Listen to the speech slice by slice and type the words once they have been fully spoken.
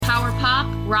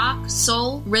rock,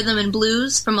 soul, rhythm, and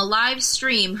blues from a live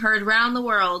stream heard round the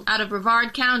world out of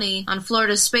Brevard County on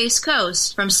Florida's Space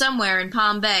Coast from somewhere in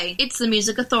Palm Bay. It's the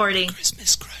Music Authority.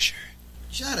 Christmas Crusher.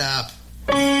 Shut up.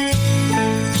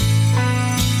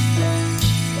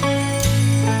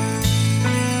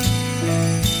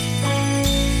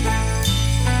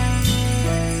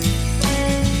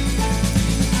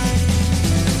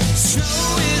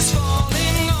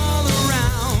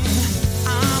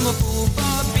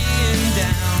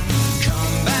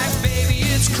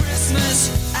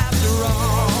 After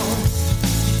all,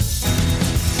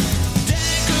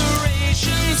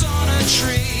 decorations on a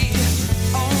tree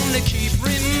only keep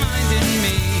reminding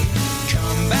me,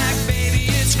 come back baby,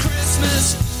 it's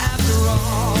Christmas after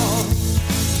all.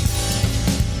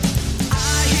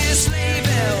 I hear sleigh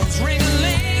bells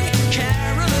ring-a-ling,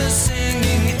 carolers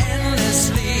singing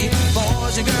endlessly,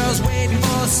 boys and girls waiting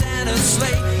for Santa's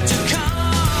sleigh to come.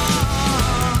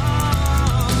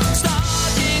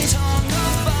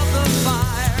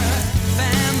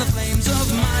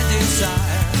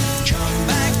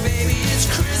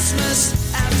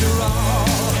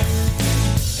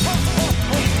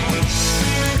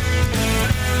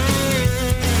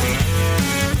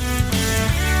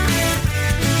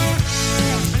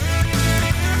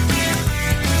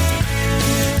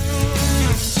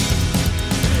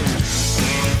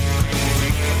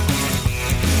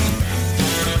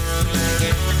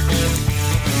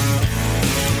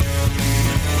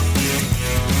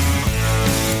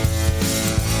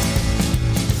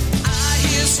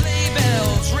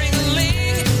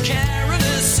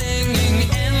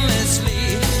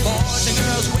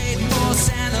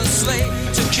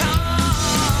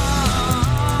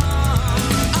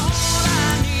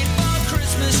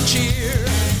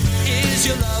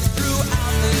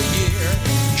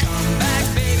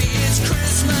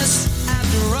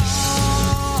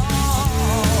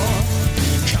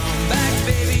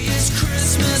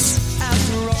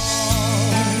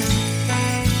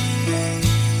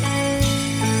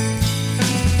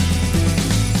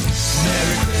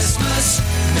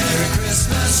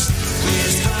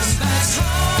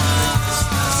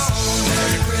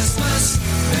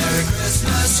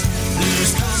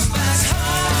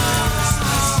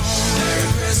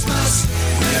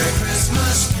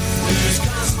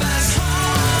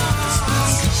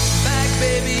 Come back,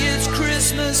 baby, it's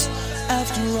Christmas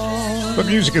after all. The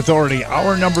Music Authority,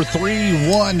 hour number 3,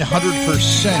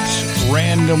 100%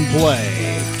 random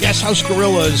play. Gas House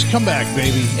Gorillas, come back,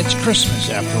 baby. It's Christmas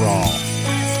after all.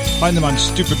 Find them on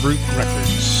Stupid Brute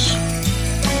Records.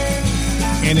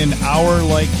 In an hour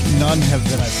like none have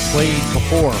that I've played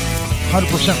before.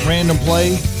 100% random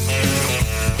play.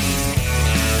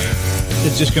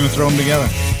 It's just going to throw them together.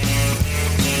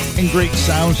 And great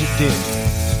sounds it did.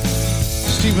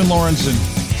 Stephen Lawrenson,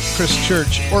 Chris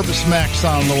Church, Orbis Max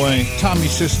on the way, Tommy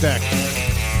Sistek,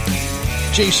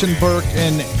 Jason Burke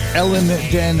and Ellen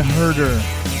Den Herder,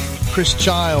 Chris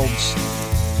Childs,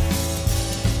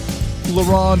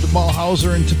 Laurent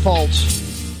Mulhauser and Default,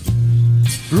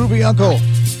 Groovy Uncle,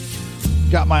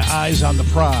 Got My Eyes on the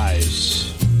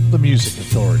Prize, the Music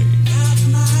Authority.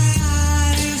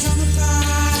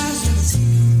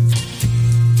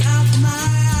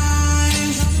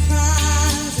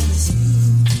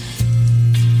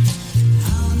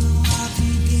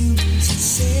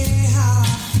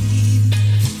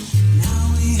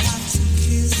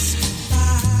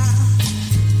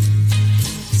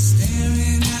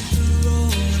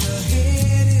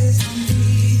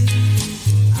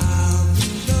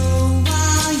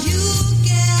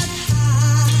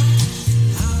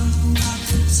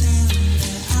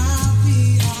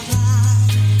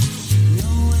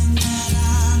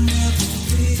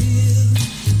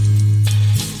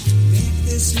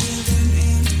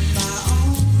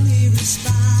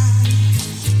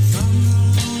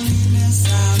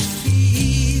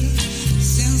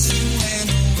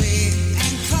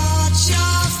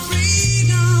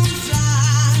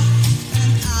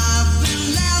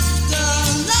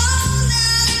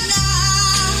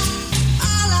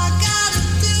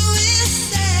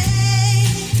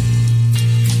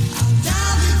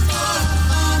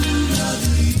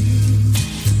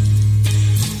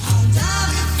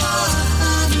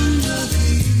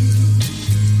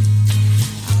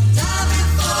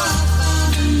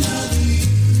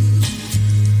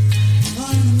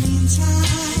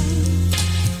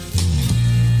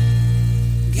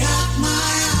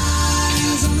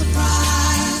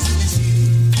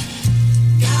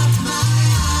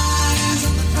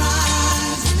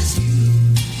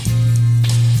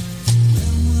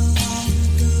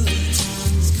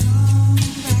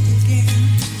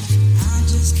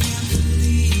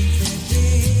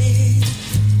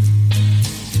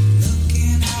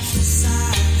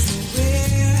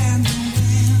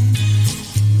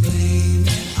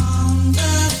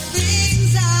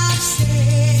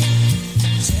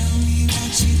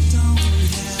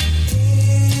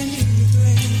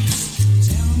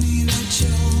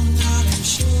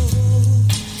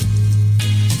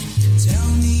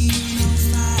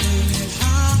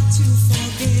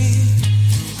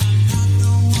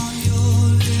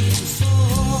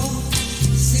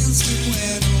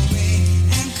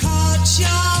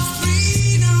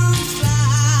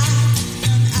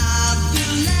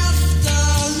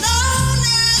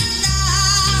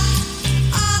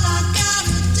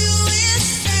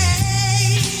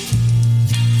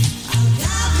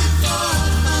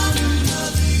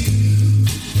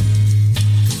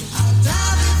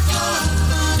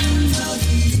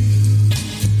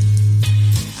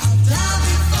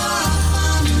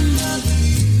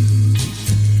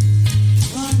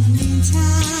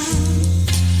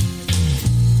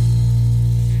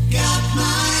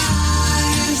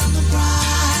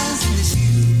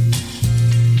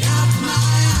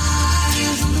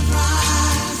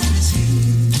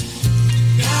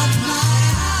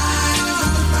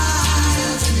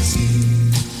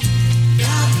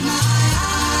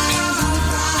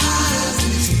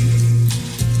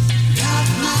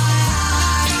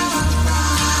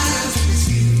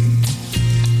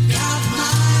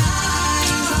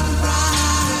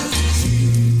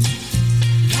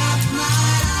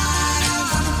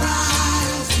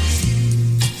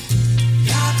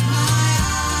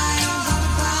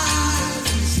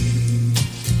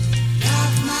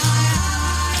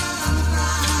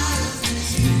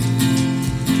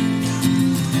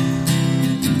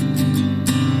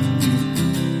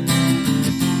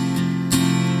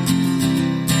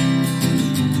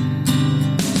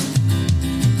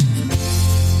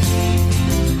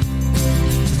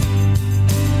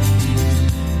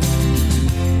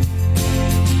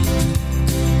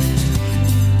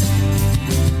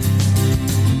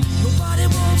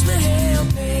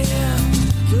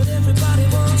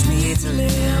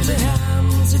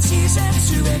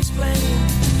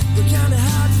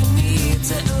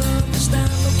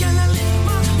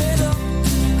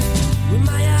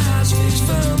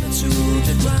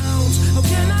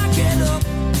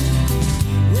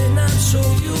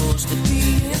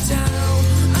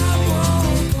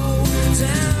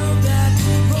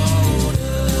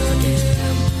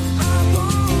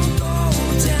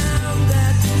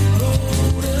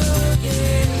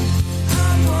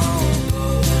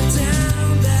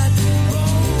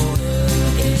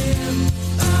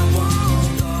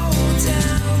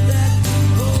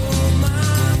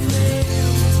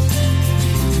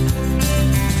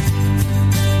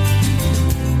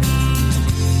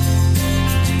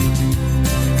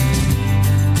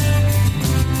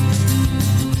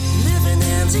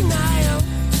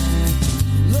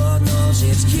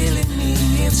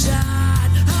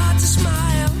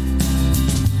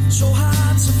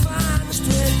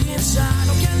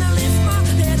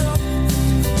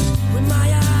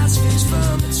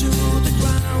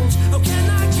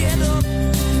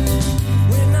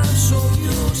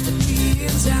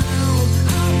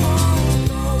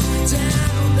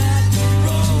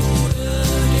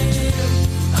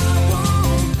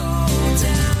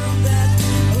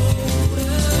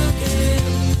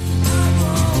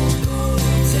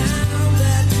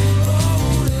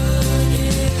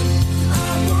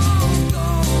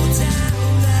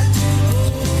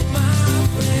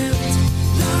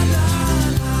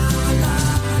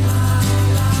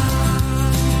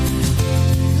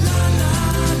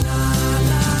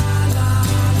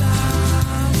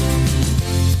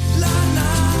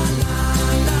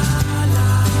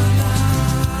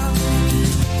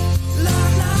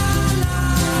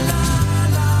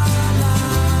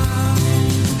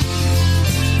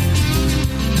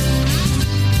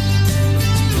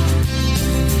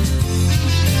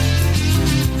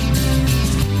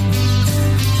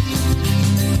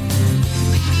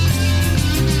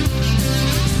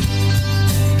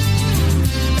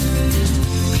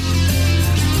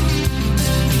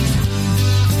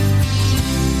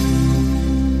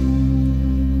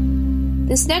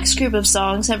 This next group of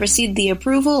songs have received the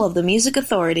approval of the Music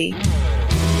Authority.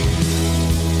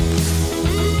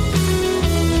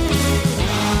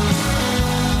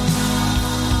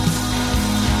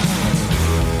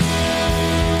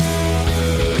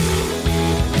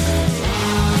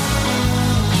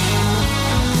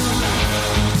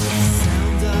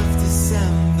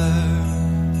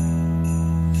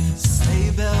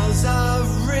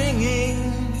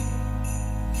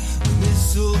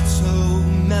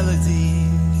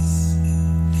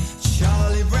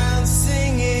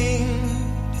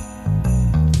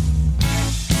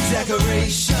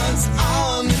 Decorations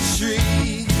on the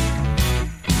tree,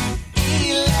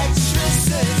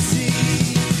 electricity,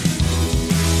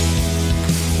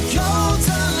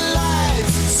 golden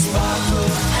lights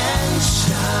sparkle and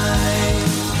shine,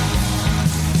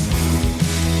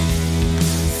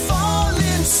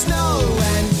 falling snow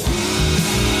and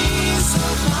peace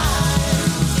of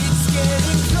mind. It's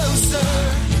getting closer,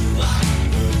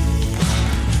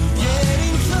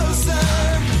 getting closer.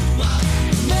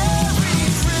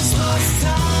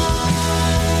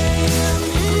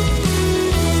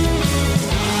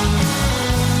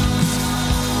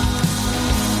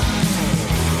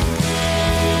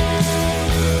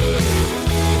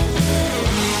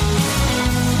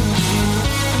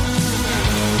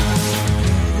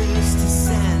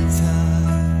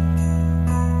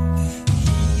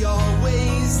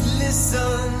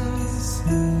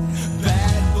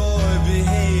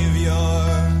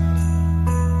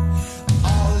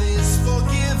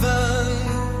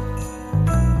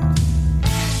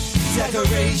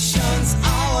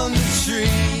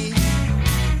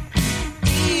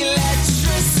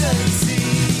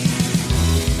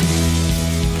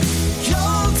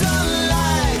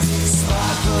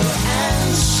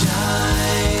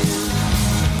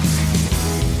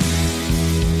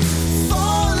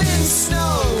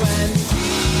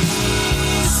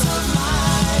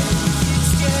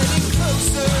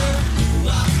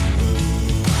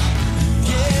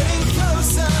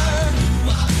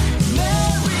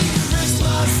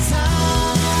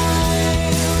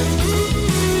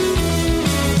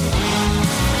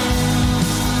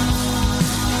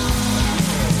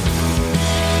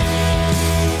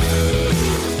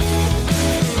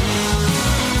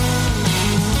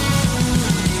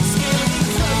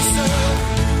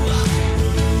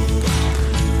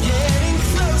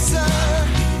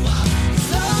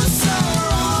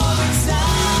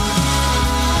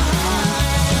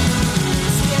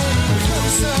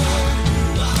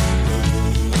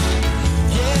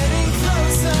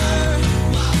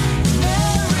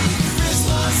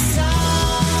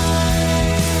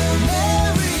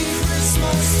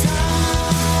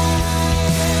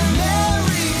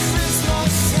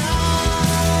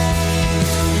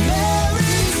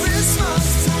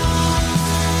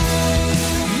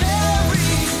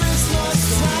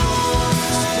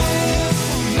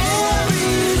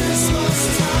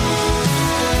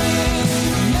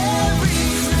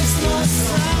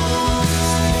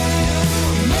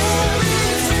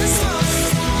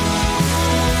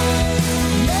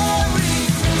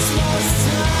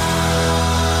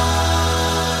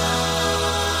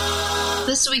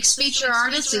 This week's feature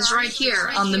artist is right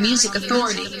here on the Music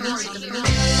Authority.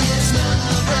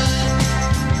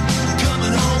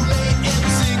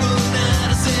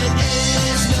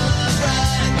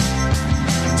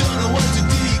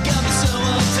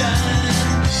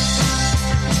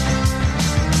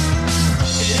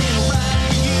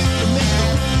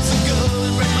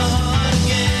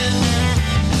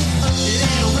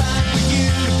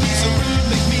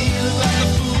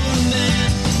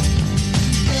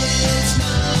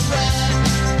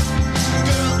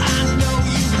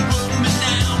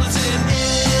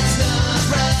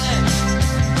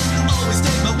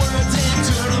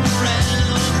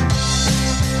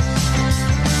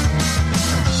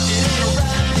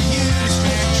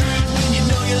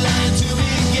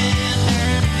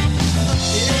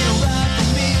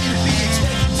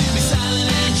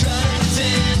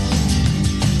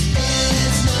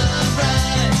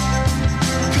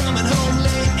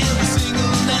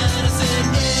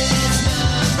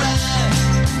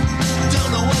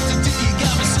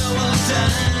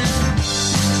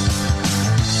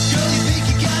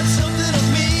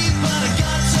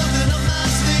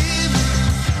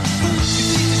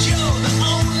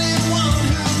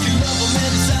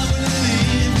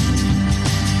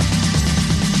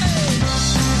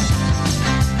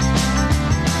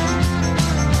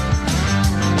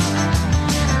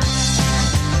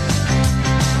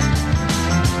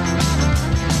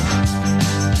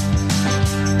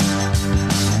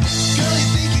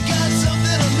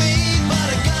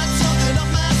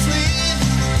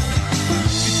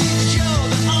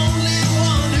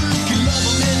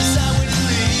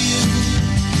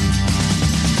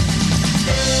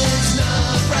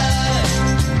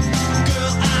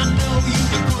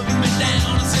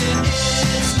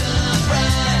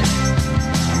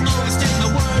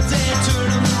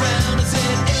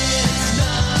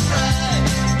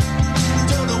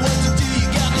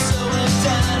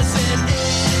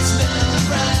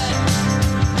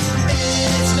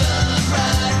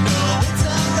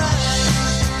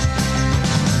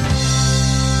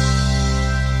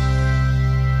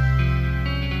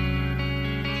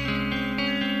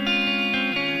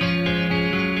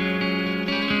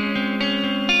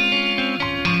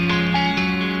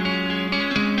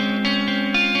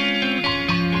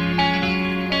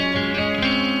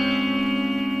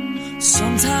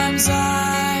 Sometimes I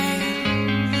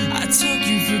took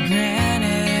you for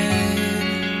granted,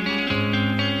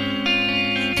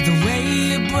 but the way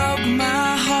you broke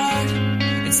my heart,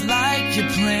 it's like you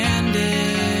planned it.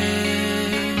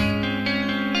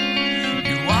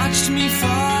 You watched me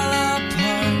fall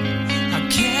apart, how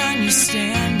can you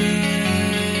stand it?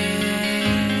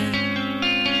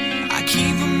 I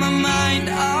keep my mind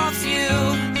off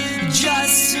you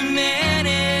just a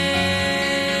minute.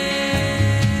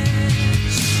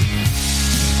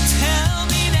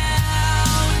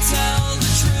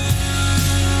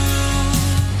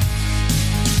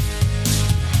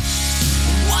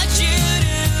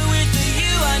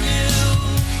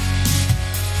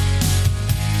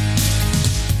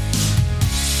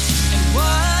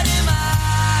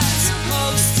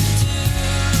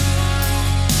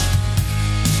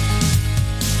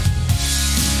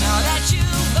 Now that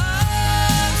you've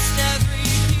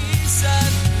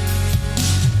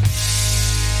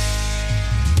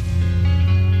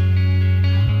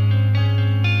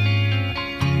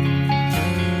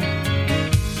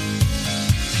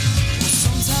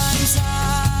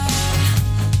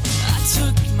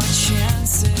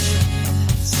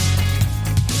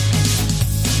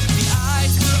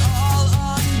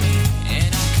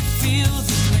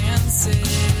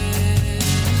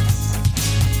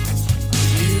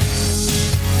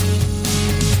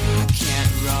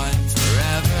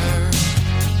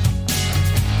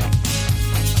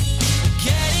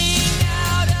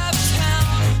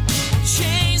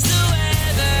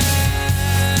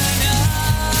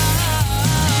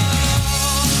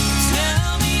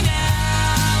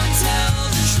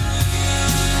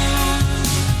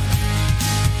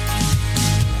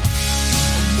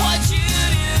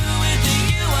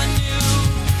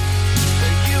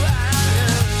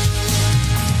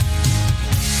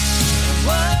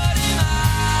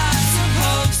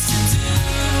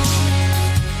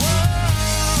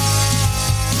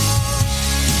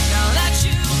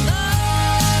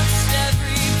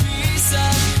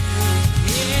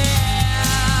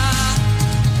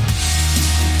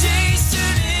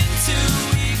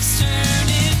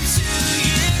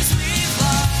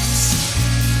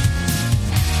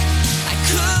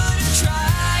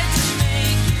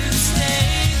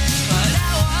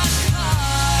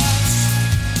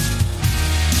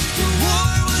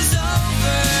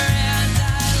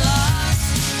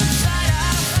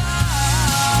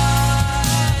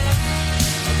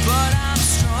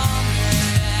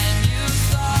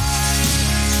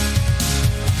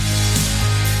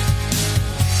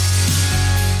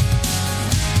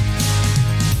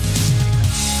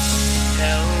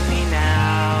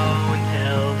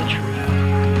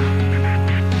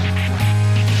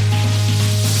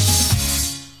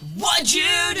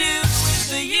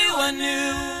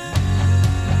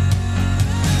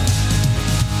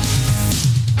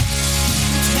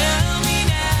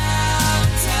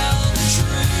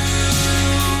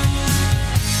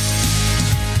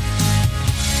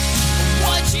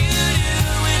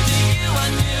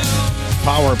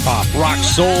rock,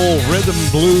 soul, rhythm,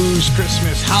 blues,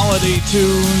 Christmas, holiday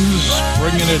tunes,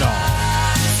 bringing it on.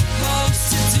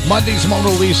 Monday's Mona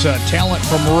Lisa, talent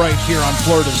from right here on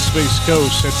Florida's Space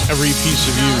Coast. That's Every Piece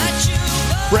of You.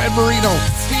 Brad Marino,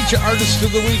 feature artist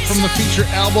of the week from the feature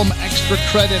album Extra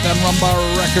Credit on Rumbar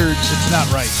Records. It's Not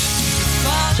Right.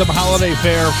 Some holiday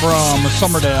fare from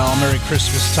Sommerdale, Merry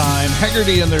Christmas Time.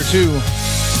 Haggerty in there too.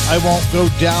 I Won't Go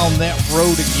Down That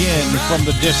Road Again from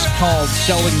the disc called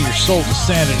Selling Your Soul to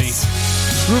Sanity.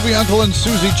 Groovy Uncle and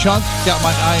Susie Chunk, Got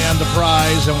My Eye on the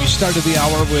Prize, and we started the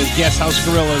hour with Gas House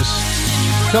Gorillas.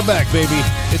 Come back, baby.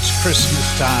 It's Christmas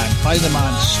time. Find them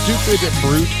on Stupid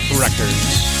Brute Records.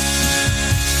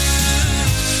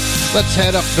 Let's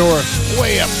head up north,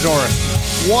 way up north,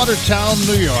 Watertown,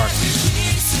 New York.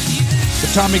 The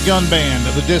Tommy Gunn Band.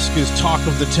 The disc is Talk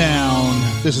of the Town.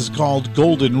 This is called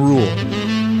Golden Rule.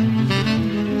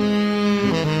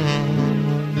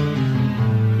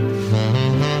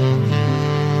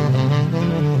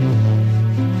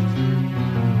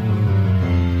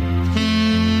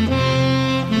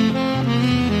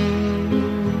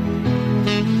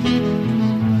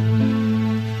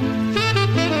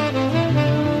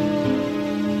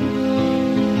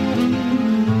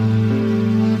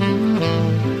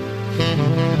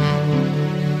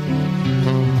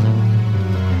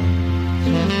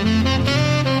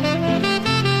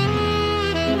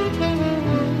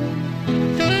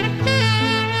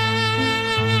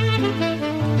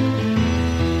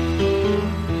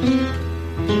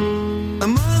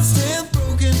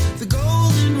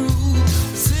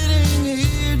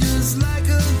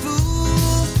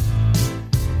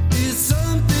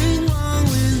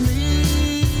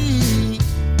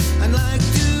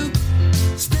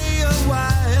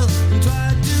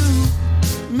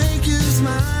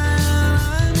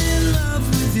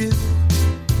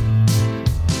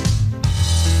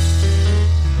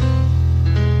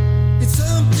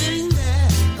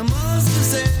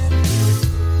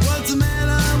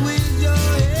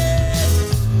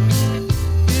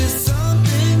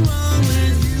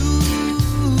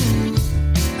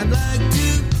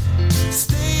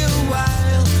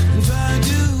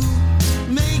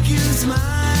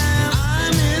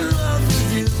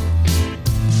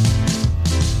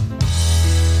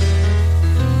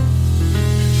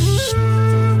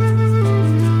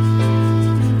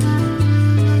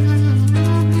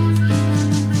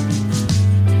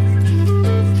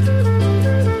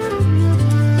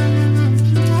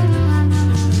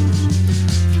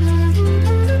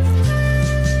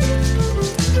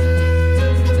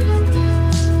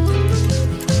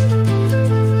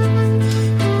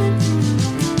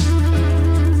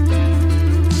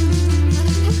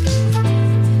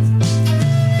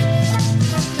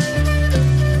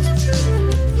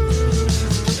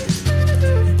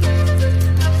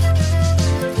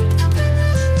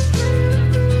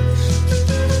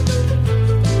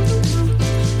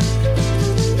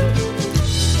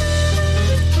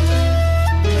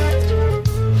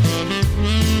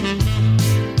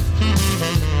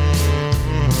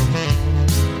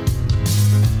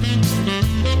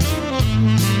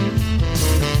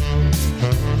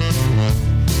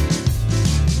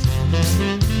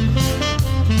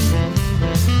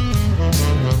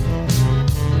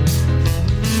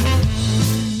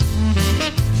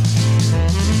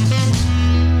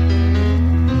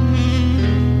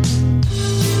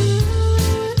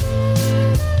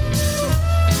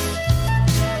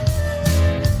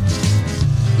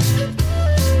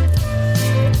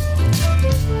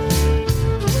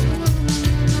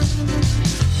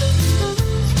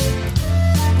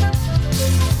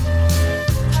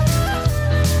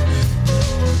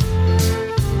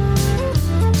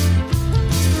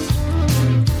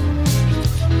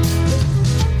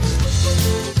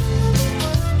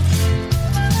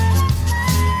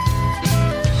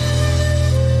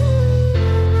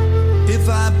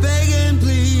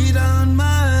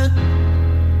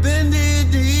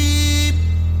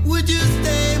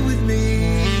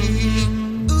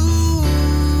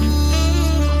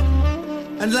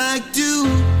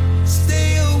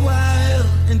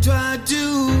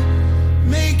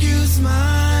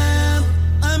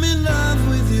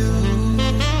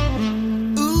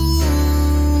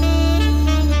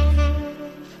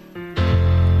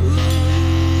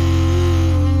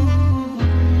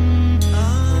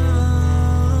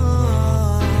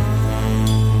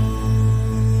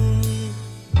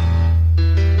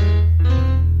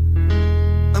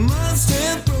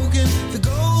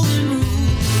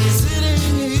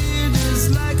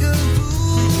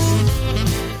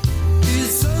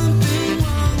 Is something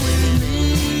wrong with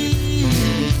me?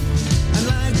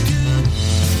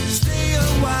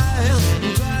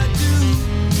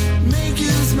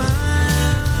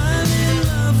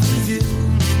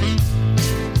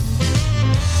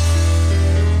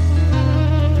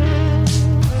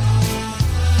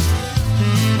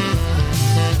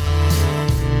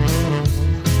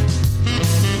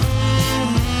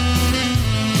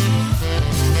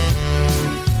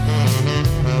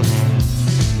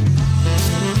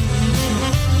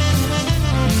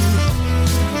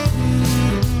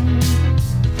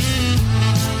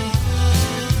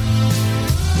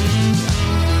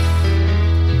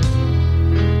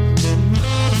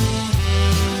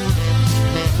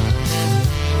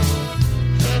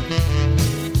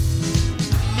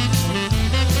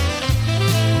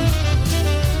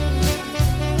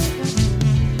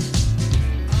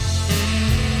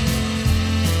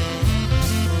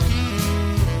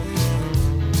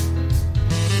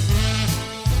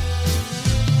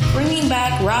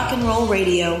 back rock and roll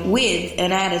radio with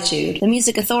an attitude. The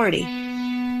Music Authority.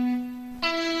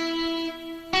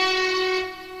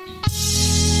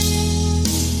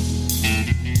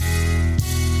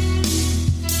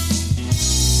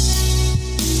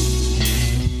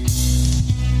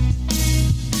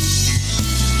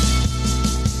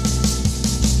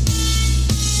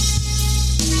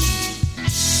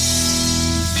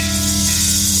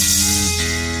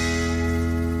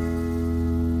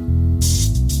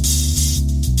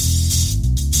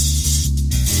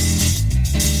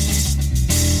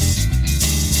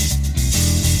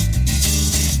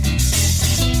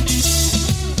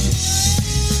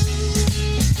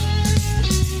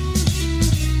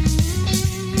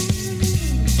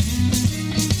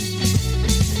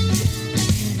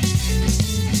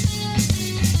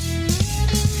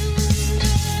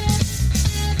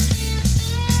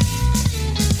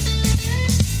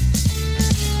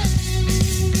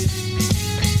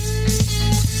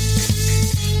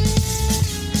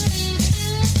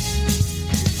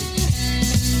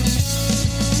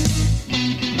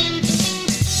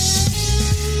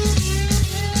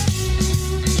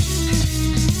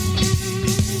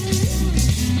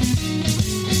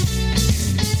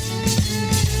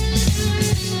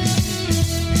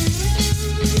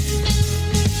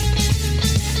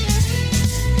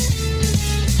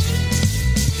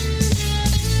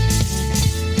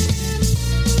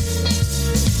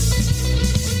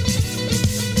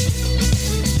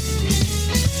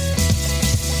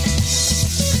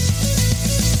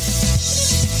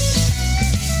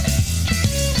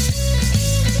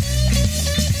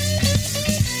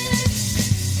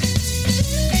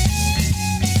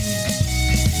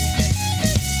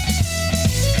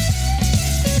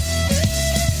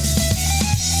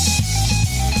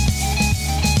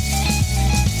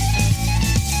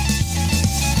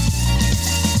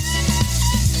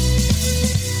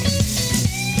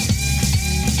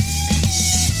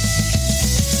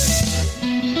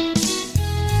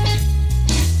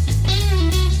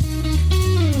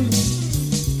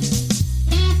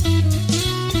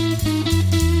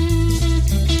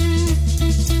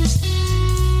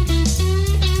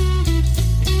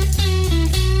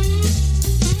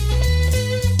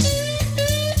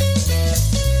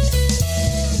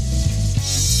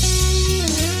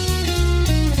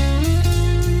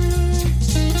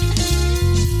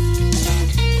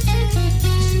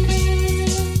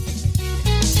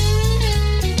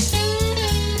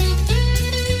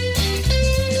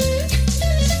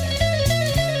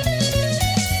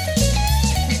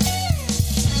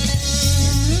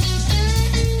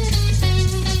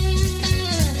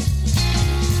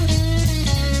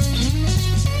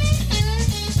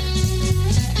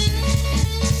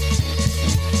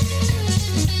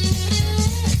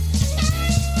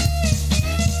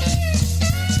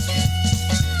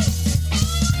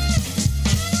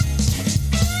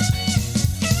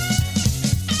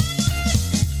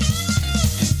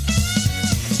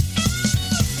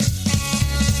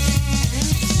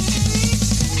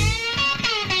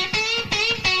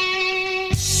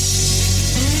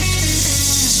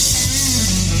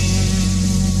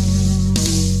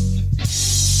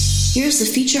 Here's the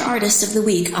feature artist of the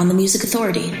week on the Music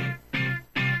Authority.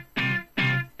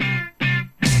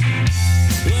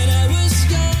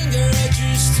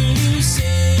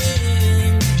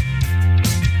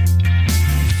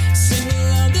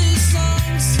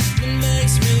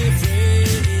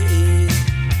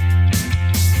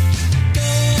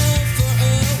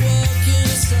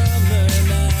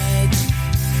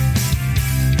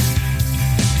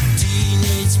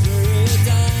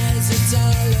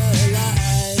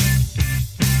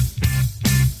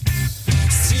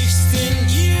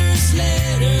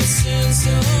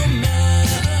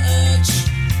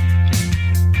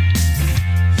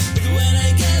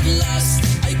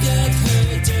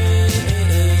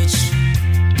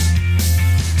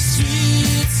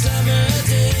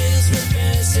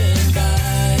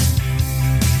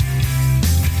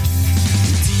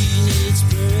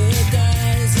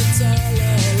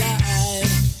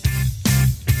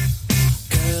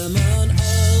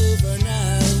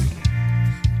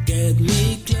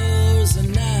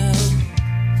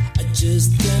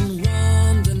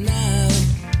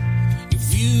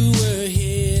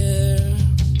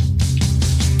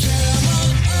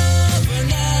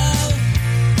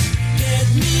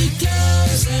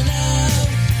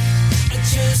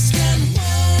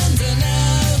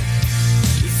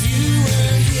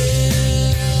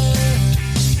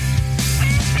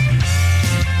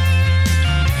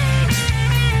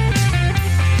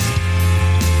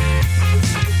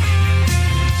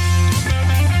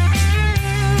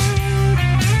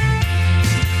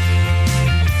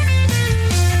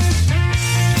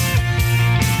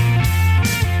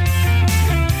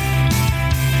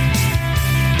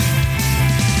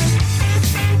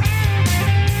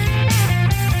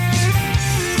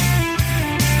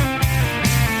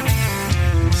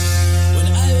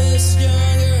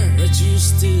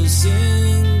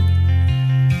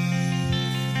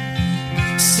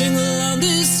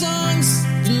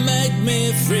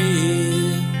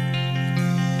 afraid.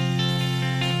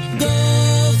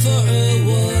 Go for a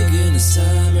walk in a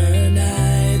summer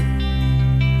night.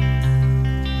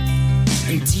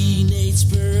 In teenage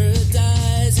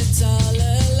paradise, it's all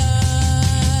a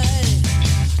lie.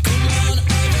 Come on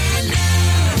over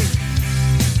now.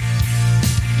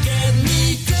 Get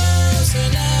me closer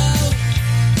now.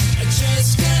 I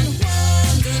just can't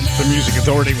wander now. The Music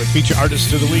Authority with feature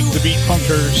artist of the week, the Beat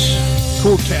Punkers.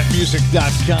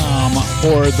 CoolCatMusic.com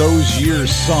for those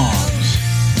year's songs.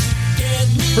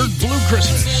 Heard Blue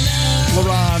Christmas,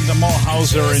 Laurent de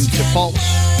Mulhauser and Default.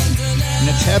 And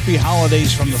it's Happy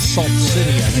Holidays from the Salt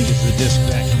City, I think is the disc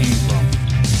that came from.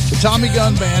 The Tommy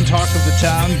Gun Band, Talk of the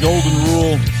Town, Golden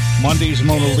Rule, Monday's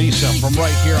Mona Lisa, from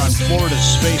right here on Florida's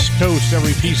Space Coast.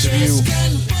 Every piece of you,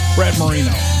 Brad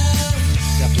Marino.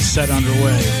 Got the set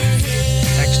underway.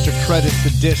 Extra credit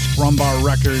to disc, Rumbar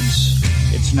Records.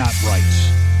 It's not right.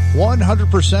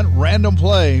 100% random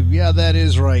play. Yeah, that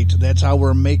is right. That's how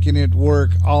we're making it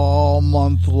work all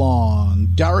month long.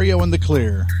 Dario in the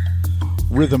Clear.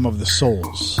 Rhythm of the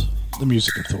Souls. The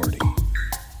Music Authority.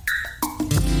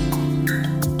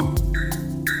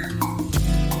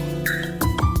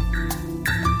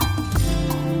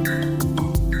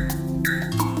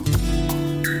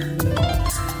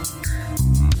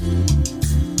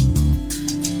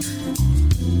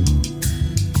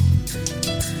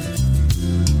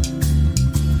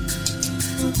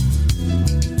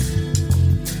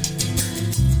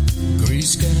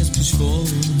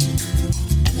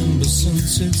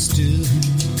 Sit still,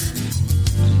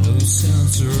 no sound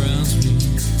surrounds me,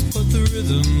 but the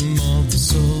rhythm of the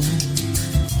soul,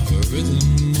 the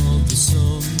rhythm of the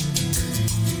soul.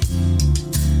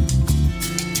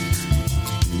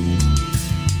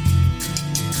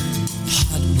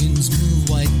 Hot winds move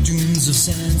white dunes of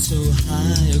sand so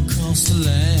high across the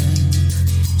land.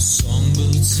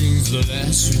 Songbird sings the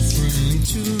last refrain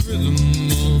to the rhythm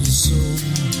of the soul.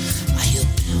 I hear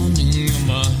pounding on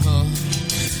my heart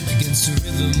against the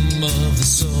rhythm of the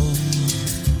soul.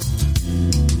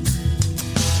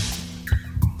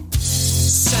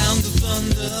 Sound of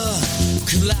thunder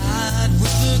collide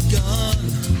with the gun,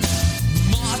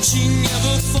 marching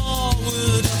ever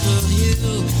forward up a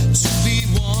hill to be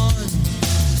won.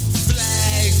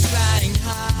 Flag flying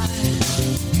high,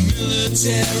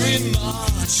 military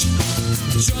march.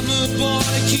 Drummer boy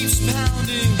keeps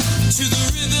pounding to the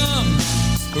rhythm,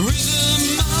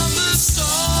 rhythm of the soul.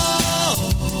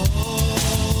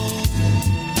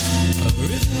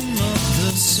 Rhythm of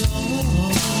the soul.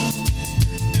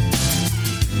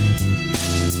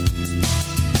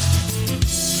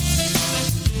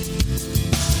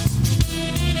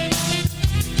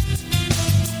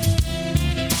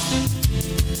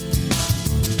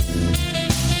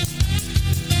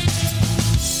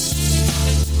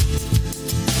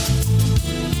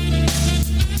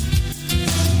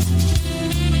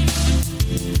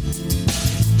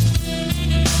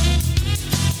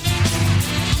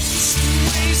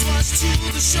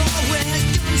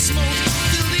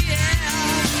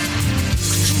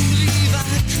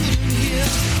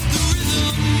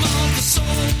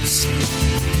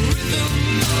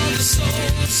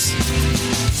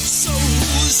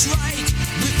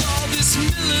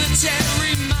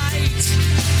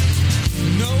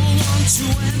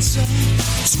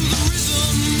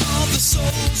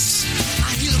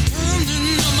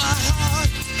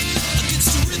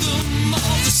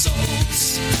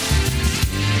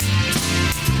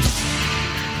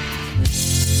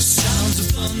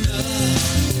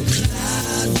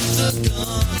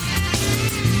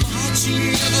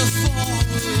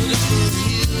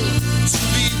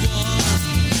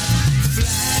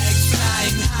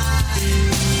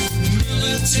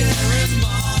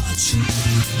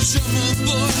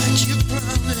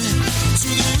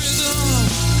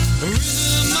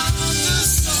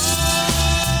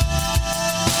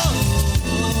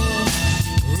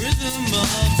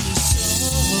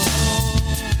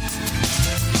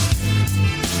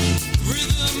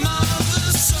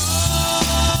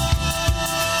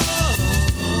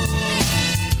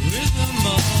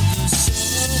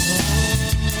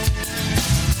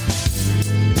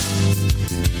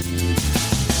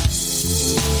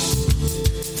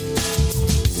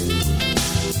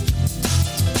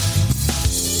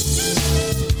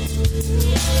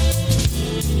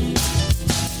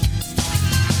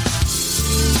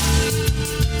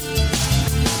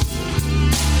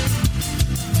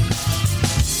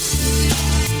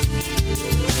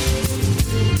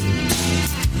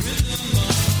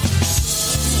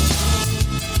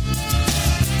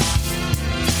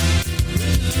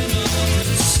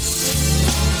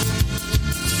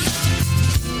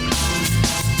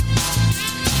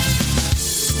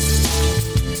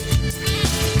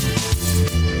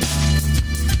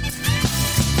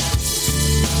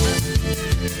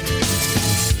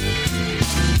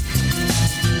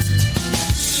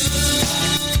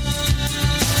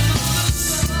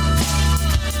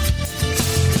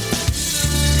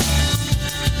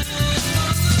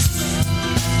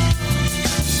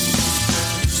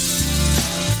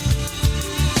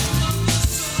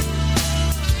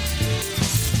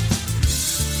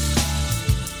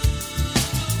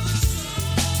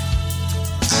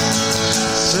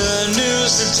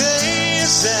 news today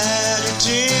is that your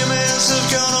demons have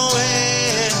gone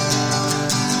away,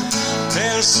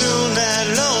 and soon that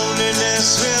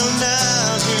loneliness will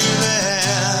not be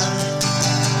there.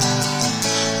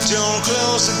 Don't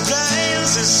close the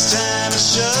blinds, it's time to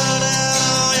shut out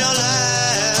all your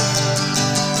light.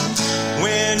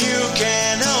 When you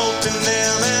can open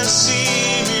them and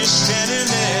see me standing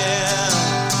there,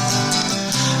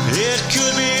 it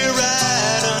could be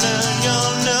right under your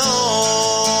nose.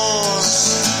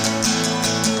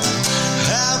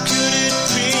 How could it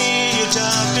be your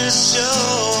darkness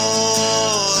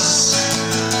shows?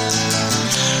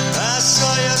 I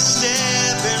saw you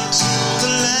step into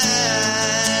the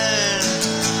line.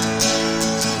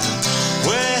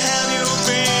 Where have you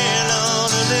been all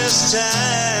of this time?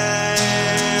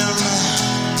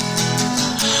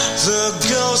 The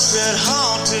ghost that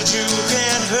haunted you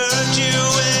can't hurt you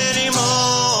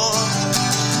anymore.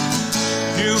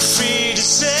 You freed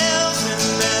yourself and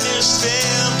banished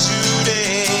them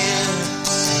today.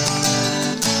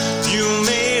 You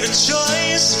made a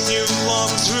choice and you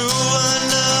walked through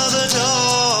another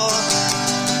door.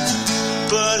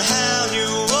 But how you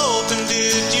opened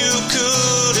it, you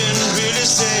couldn't really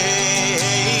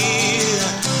say.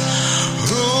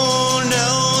 Who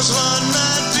knows what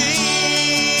might be?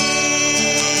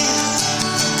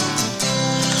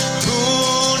 Who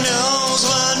knows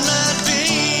what might be?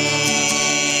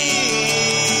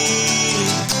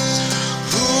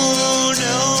 Who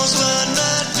knows what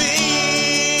might be?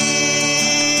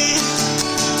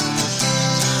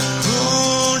 Who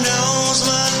knows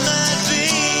what might be?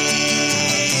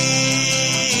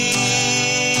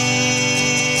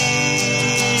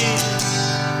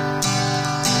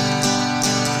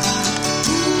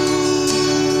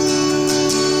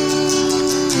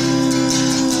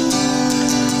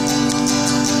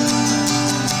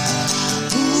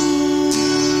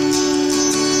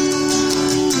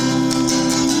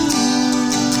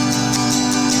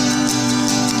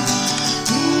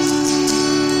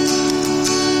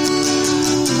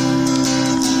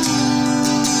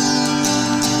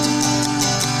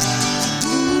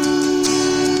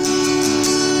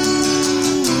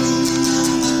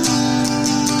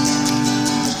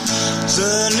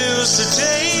 The news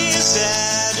today is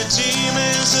that the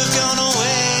demons have gone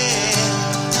away,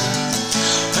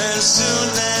 and soon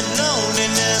that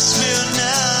loneliness will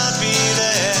not be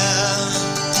there.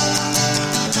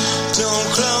 Don't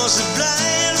close the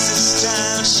blinds, it's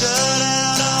time to shut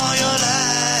out all your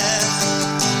light.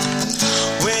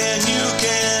 When you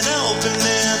can open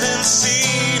them and see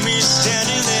me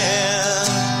standing there,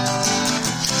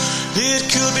 it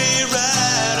could be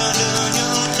right under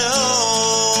your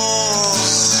nose.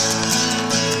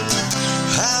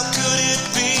 How could it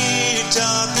be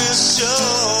darkness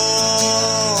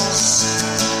shows?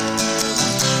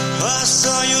 I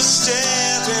saw you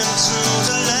step into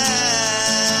the light.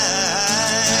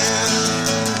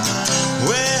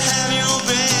 Where have you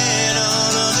been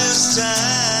all of this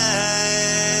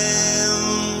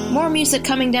time? More music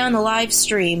coming down the live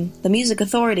stream. The Music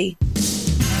Authority.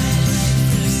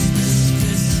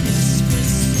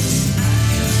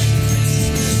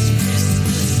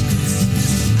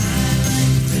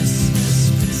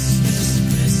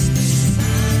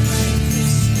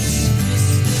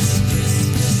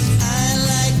 I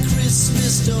like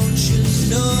Christmas, don't you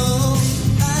know?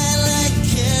 I like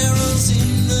carols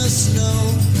in the snow.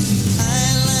 I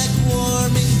like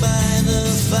warming by the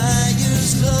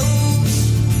fire's glow.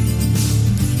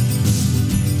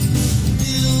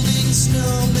 Building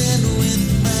snowmen with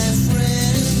my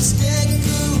friends,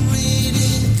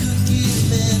 decorating cookie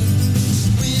men,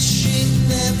 wishing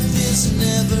that this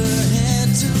never had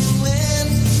to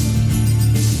end.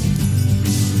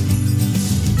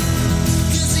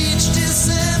 'Cause each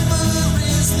December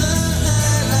is the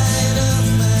highlight of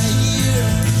my year.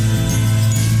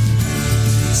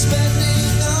 Spending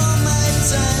all my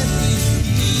time with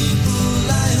people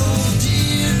I hold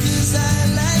dear. 'Cause I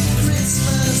like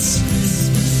Christmas.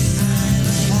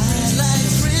 I like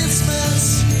Christmas.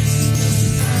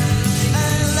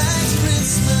 I like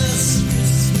Christmas.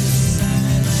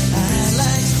 I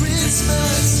like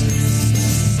Christmas.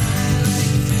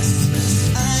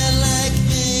 I like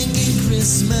hanging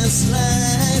Christmas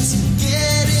lights,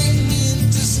 getting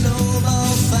into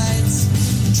snowball fights,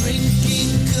 drinking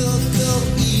cocoa,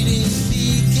 eating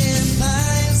pecan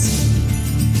pies,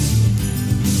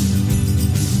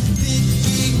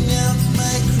 picking out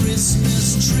my Christmas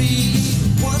tree,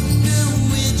 wonder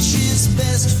which is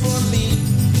best for me.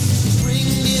 Bring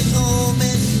it home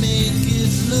and make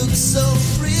it look so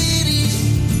pretty.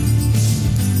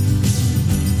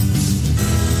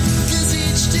 'Cause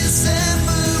each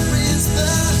December is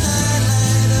the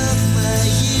highlight of my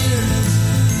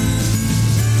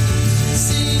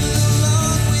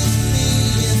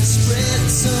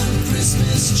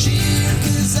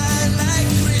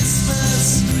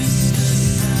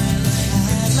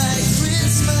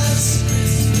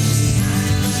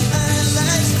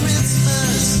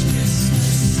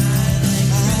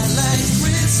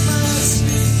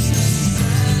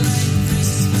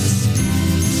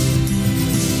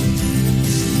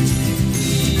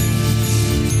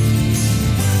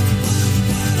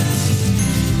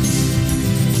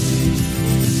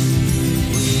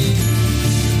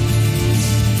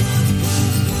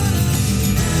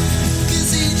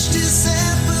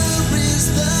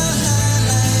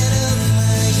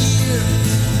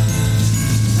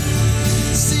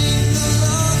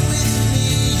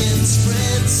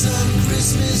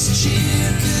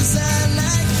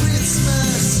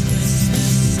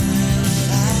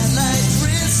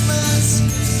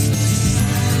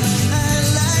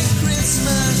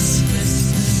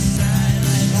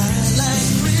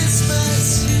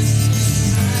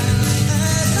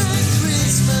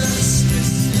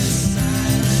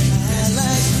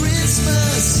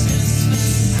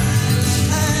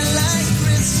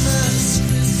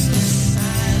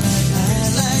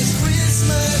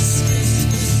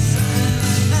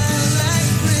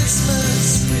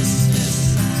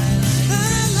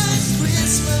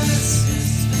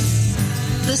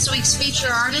This week's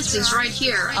feature artist is right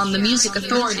here on The Music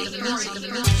Authority.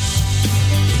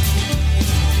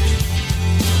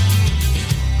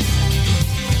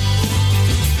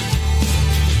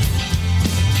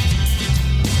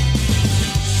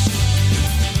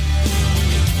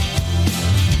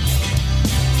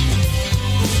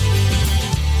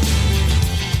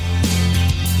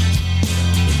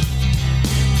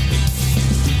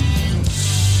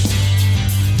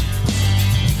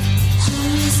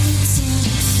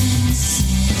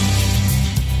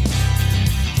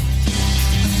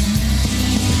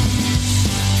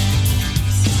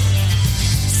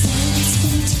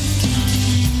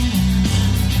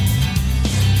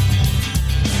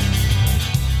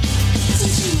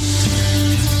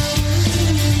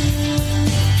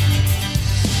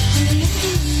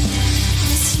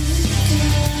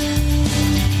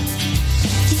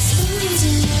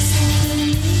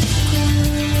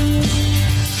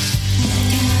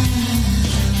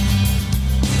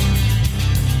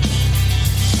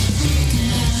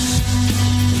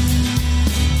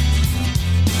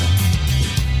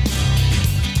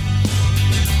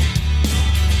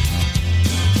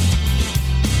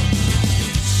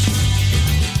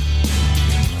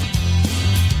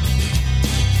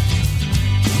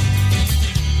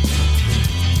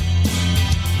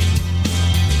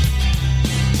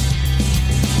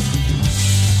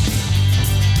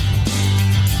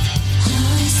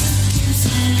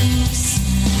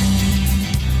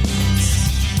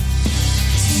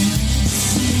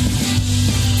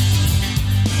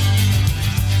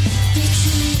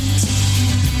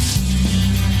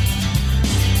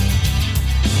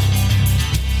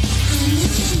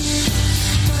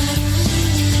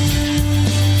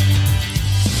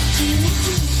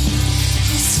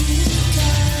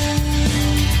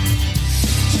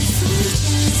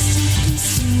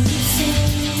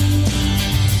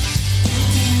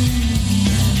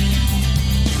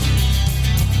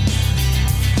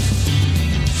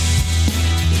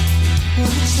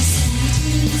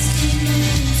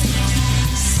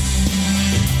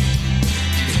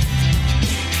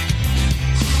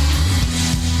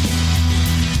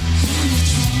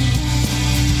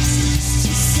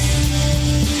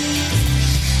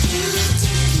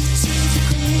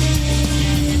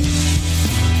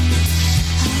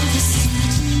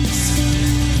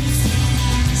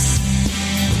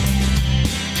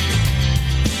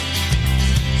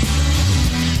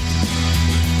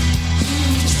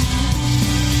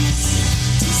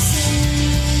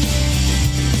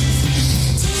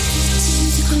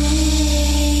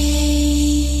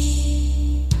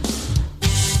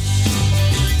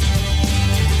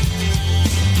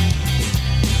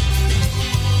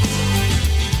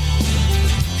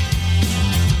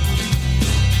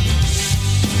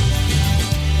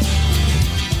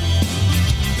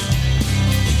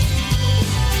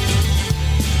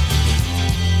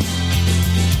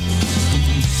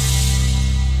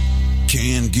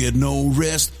 Get no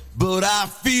rest, but I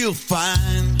feel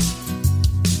fine.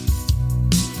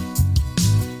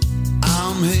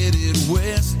 I'm headed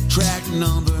west, track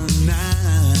number 9.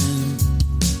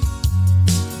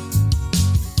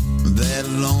 That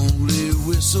lonely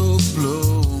whistle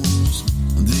blows,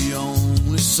 the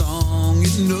only song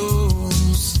it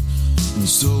knows, and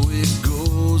so it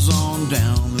goes on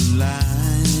down the line.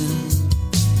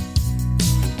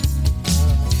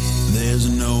 There's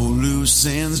no loose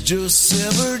ends, just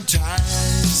severed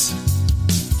ties.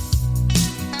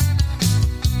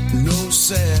 No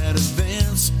sad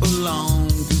events or long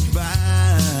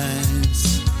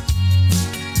goodbyes.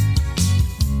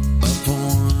 A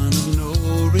point of no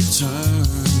return.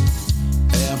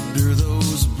 After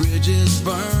those bridges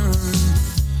burn,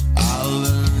 I'll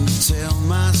learn to tell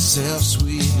myself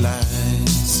sweet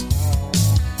lies.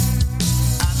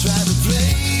 I try to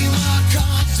play my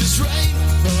conscience right,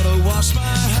 but I wash my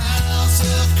house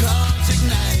of cards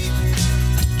ignite.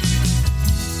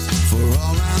 For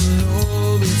all I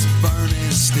know, it's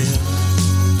burning still.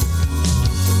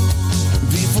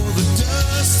 Before the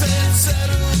dust had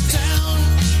settled down,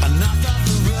 I knocked off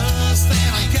the rust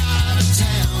and I got out of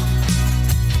town.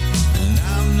 And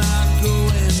I'm not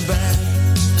going back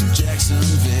to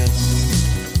Jacksonville.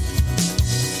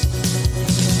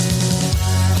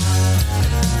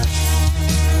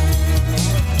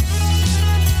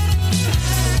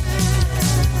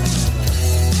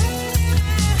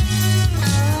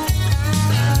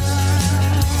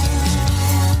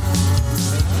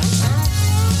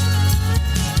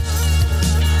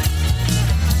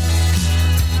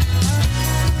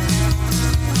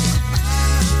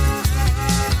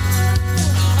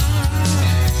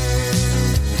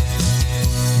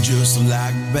 Just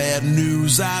like bad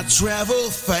news, I travel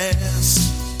fast.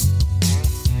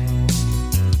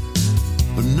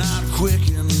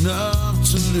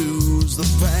 to lose the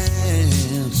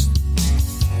past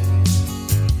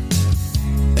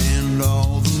and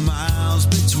all the miles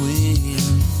between,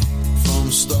 from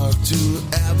Stark to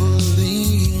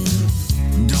Abilene.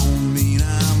 Don't mean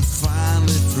I'm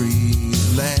finally free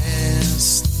at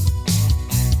last.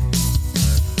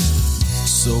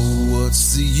 So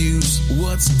what's the use?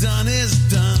 What's done is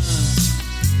done.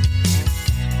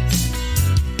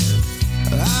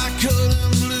 I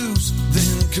couldn't lose,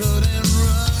 then couldn't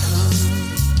run.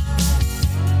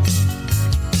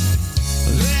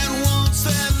 Then once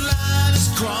that line is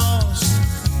crossed,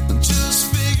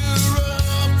 just figure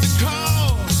up the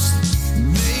cost.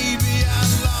 Maybe I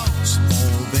lost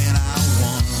more than I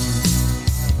won.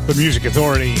 The Music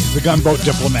Authority, the Gunboat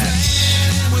Diplomats.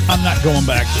 I'm not going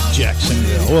back to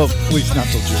Jacksonville. Well, at least not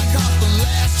till June.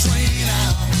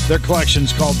 Their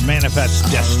collection's called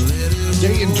Manifest Destiny.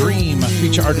 Day and Dream,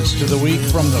 feature artist of the week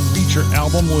from the feature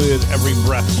album With Every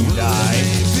Breath You Die.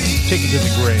 Take it to the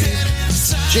grave.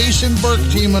 Jason Burke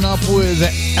teaming up with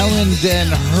Ellen Den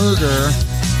Herder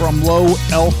from Low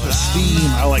Elf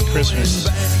Esteem. I Like Christmas.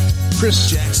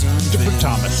 Chris Dipper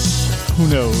Thomas. Who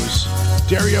knows?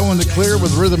 Dario in the Clear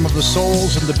with Rhythm of the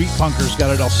Souls, and the Beat Punkers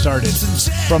got it all started.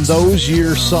 From those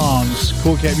year songs,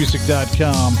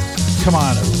 coolcatmusic.com. Come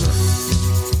on over.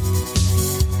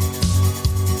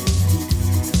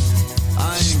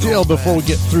 Still, before we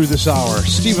get through this hour,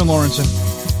 Stephen Lawrenson.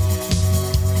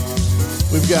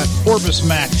 We've got Orbis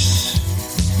Max.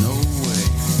 No way.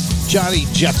 Johnny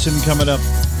Jetson coming up.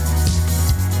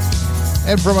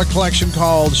 And from a collection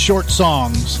called Short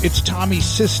Songs, it's Tommy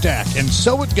Sistak, and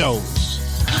So It Goes.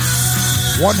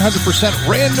 100%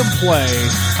 random play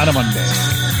on a Monday.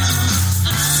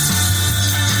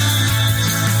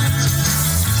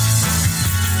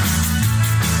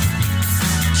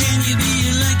 Can you be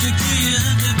electric? Do you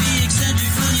have to be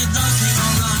eccentric when your thoughts they go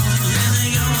wrong? When they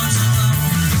go on so long.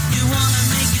 You wanna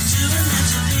make it to, and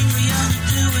that's the thing we ought to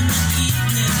do in the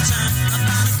evening time.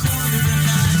 About 8:45.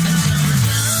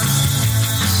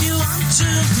 You want to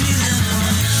be that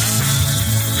way.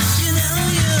 You know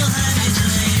you'll have it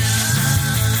later.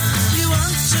 You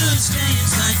want to stay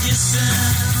inside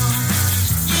yourself.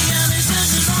 You got me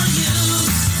searching for you.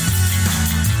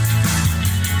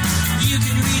 You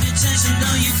can read a text and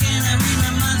though you cannot read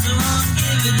my mind, so I'll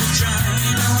give it a try.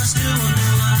 You know I still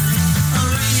wonder why a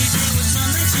rainy day with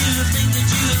sun makes you think that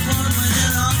you have won when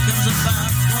it all comes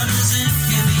about. What is it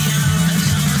can be out?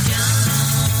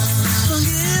 So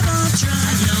give or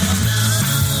try.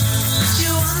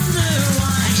 You wonder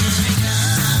why.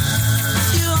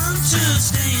 You want to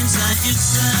stay inside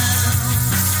yourself.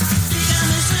 You got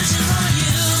me searching for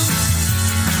you.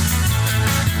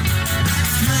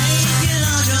 Make it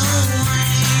all go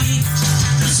away.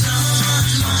 There's so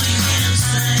much more you can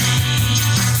say.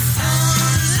 How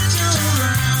does it go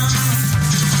around?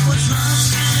 What's lost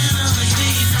can always be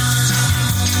found.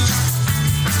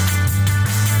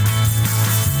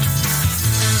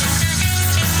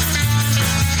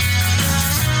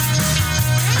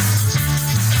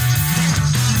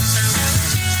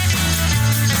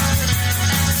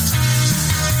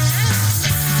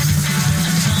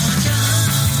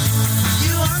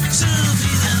 You want to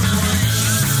be that way.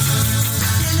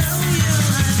 You know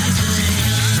you'll have it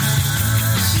later.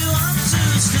 You want to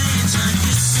stay inside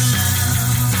yourself.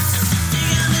 You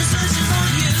got me searching for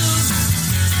you.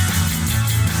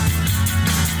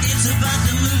 It's about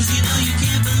the moves, you know you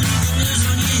can't believe the news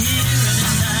when you hear it at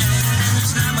night. And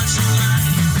there's not much to like.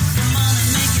 Come on and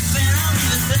make it fair, I'll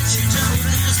even bet you jump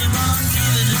past the wrong,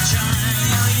 give it a try.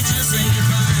 Or you just say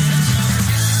goodbye.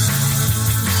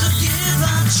 So give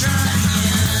on trying.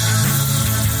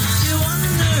 You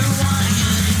wonder why.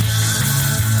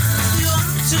 You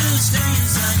want to stay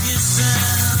inside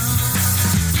yourself.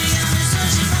 You got me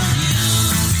searching for you.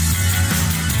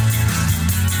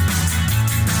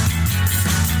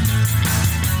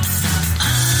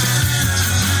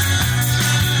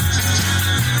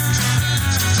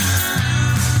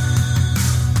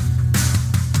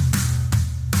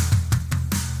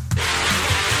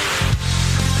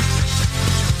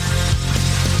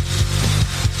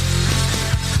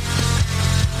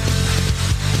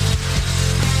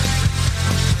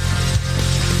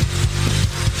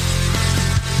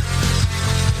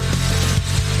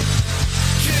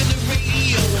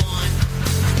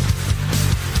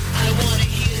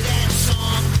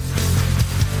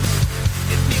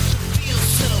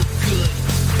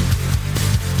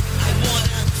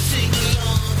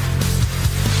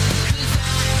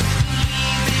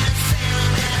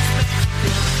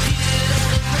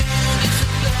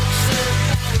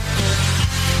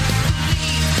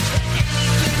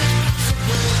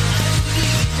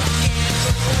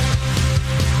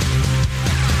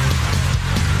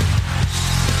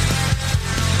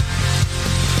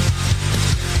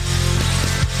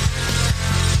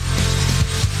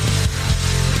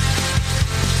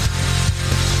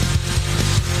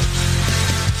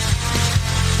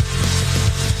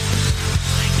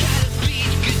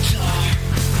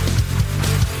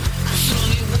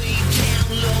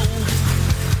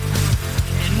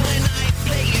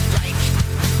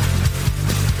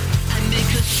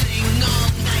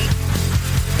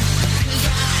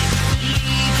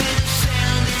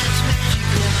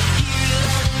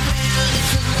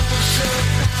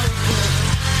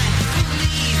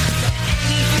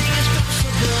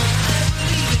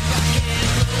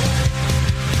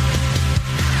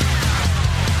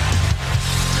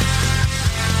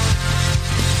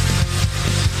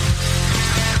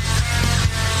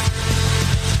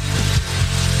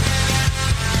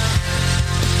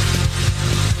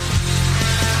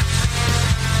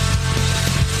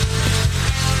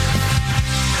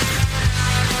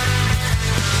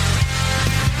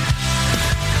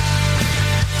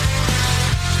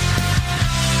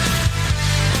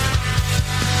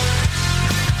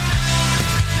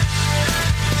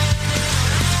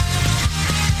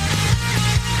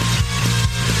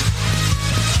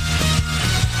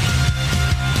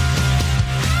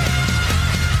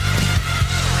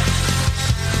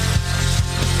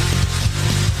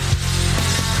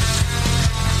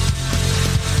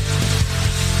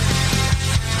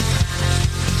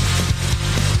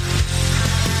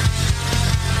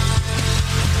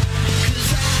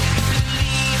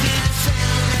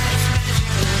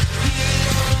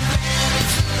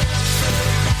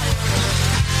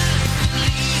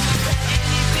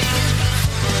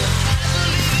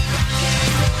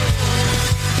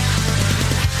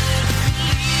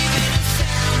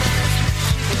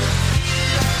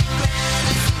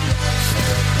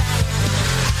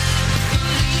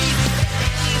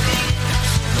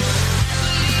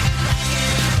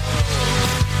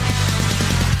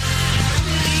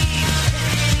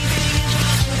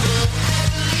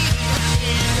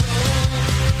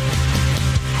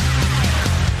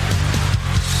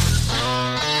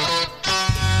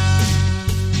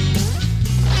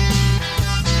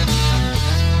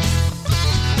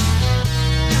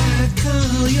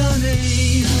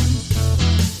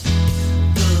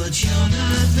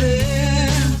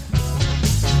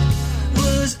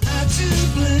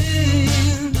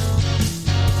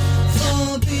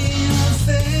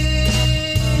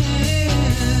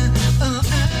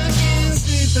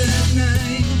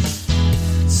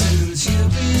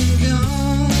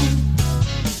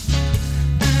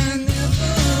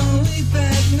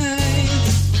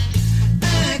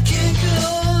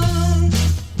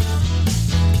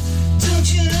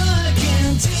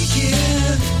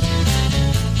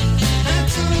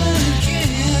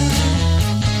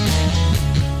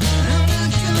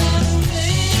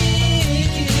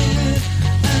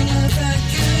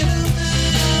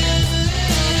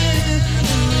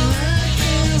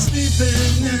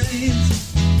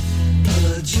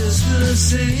 just the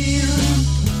same.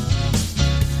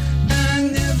 I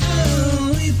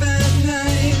never leave at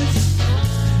night.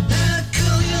 I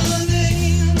call your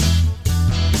name.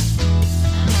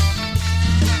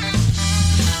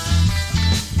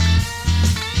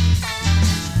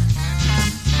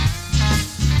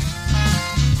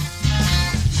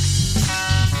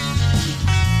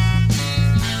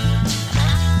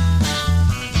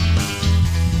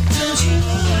 Don't you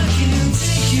know I can't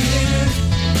take it?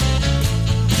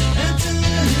 I don't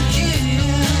care.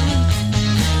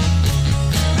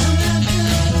 I'm not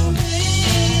gonna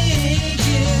make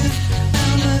it.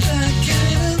 I'm not that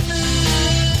kind of man.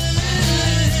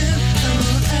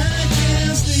 Oh, I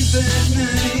can't sleep at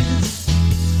night.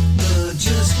 But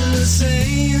just the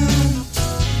same,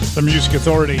 The Music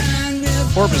Authority,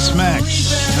 Orbis Max,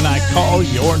 and I Call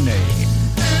Your Name.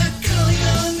 I call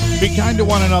your name. Be kind to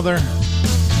one another.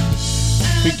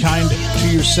 Be kind to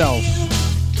yourself.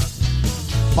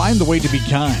 Find the way to be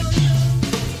kind.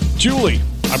 Julie,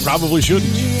 I probably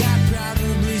shouldn't. I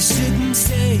probably shouldn't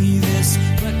say this,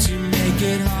 but you make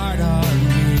it hard on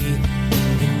me.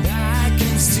 And I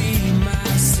can see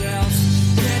myself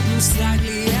getting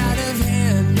slightly out of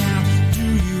hand now. Do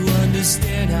you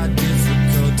understand how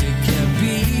difficult it can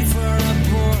be for a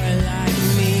boy like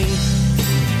me?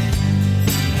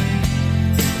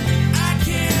 I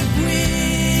can't win.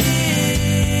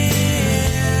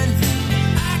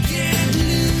 I can't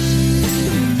lose.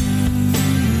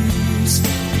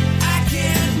 I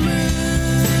can't move.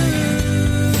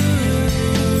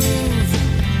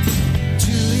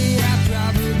 Julie, I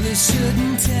probably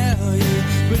shouldn't tell you,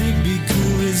 but it'd be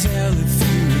cool as hell if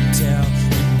you would tell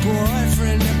your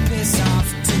boyfriend to piss off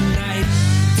tonight.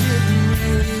 Didn't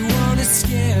really want to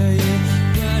scare you,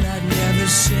 but I'd never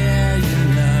share your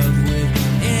love with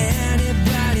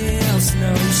anybody else.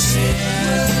 No shit.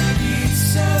 Would be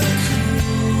so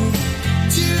cool.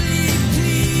 Julie,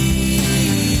 please.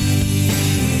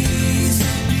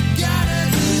 You gotta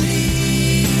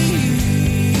believe.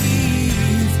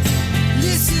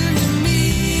 Listen to me.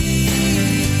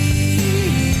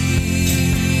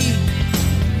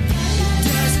 It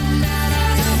doesn't matter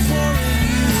how foreign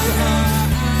you are,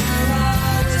 I'm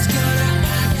always gonna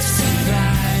act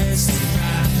surprised.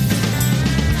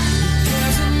 It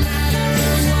doesn't matter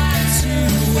what you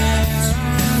wear,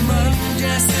 I'm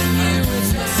undressing you with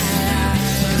my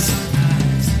eyes.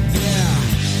 Yeah.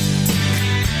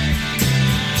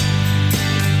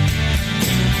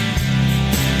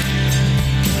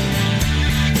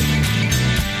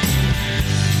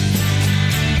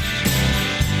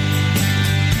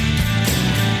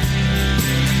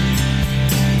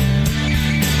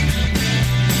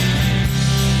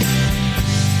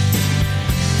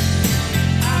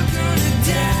 I'm gonna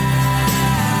die.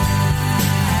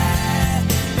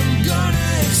 I'm gonna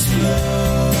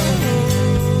explode.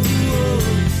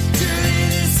 Julie,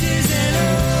 this isn't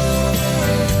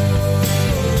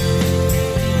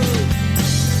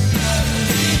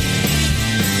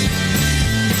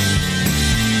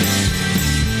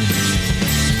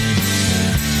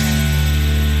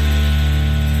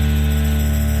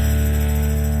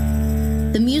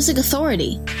The Music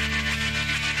Authority.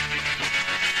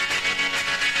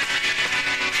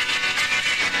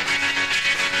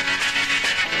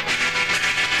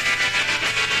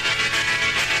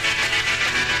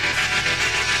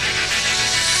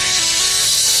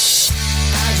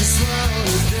 I just want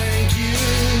to thank you.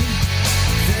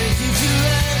 Thank you for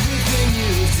everything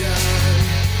you've done.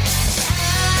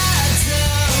 I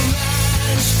don't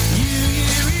mind. You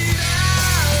hear it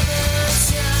all the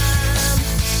time.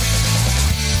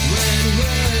 When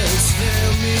words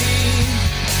fail me,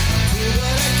 I feel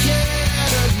that I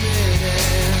can't admit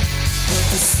it. But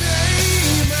the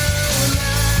same old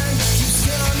line keeps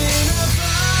coming up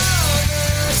all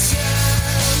the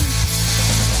time.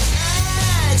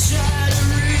 I try to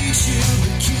reach you,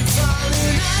 but keep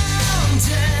falling on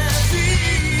deaf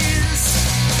ears.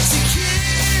 To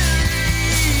carry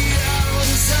on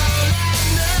is all I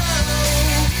know.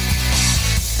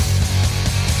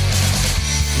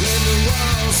 When the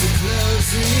walls are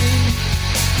closing,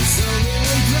 there's only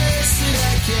one place that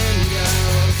I can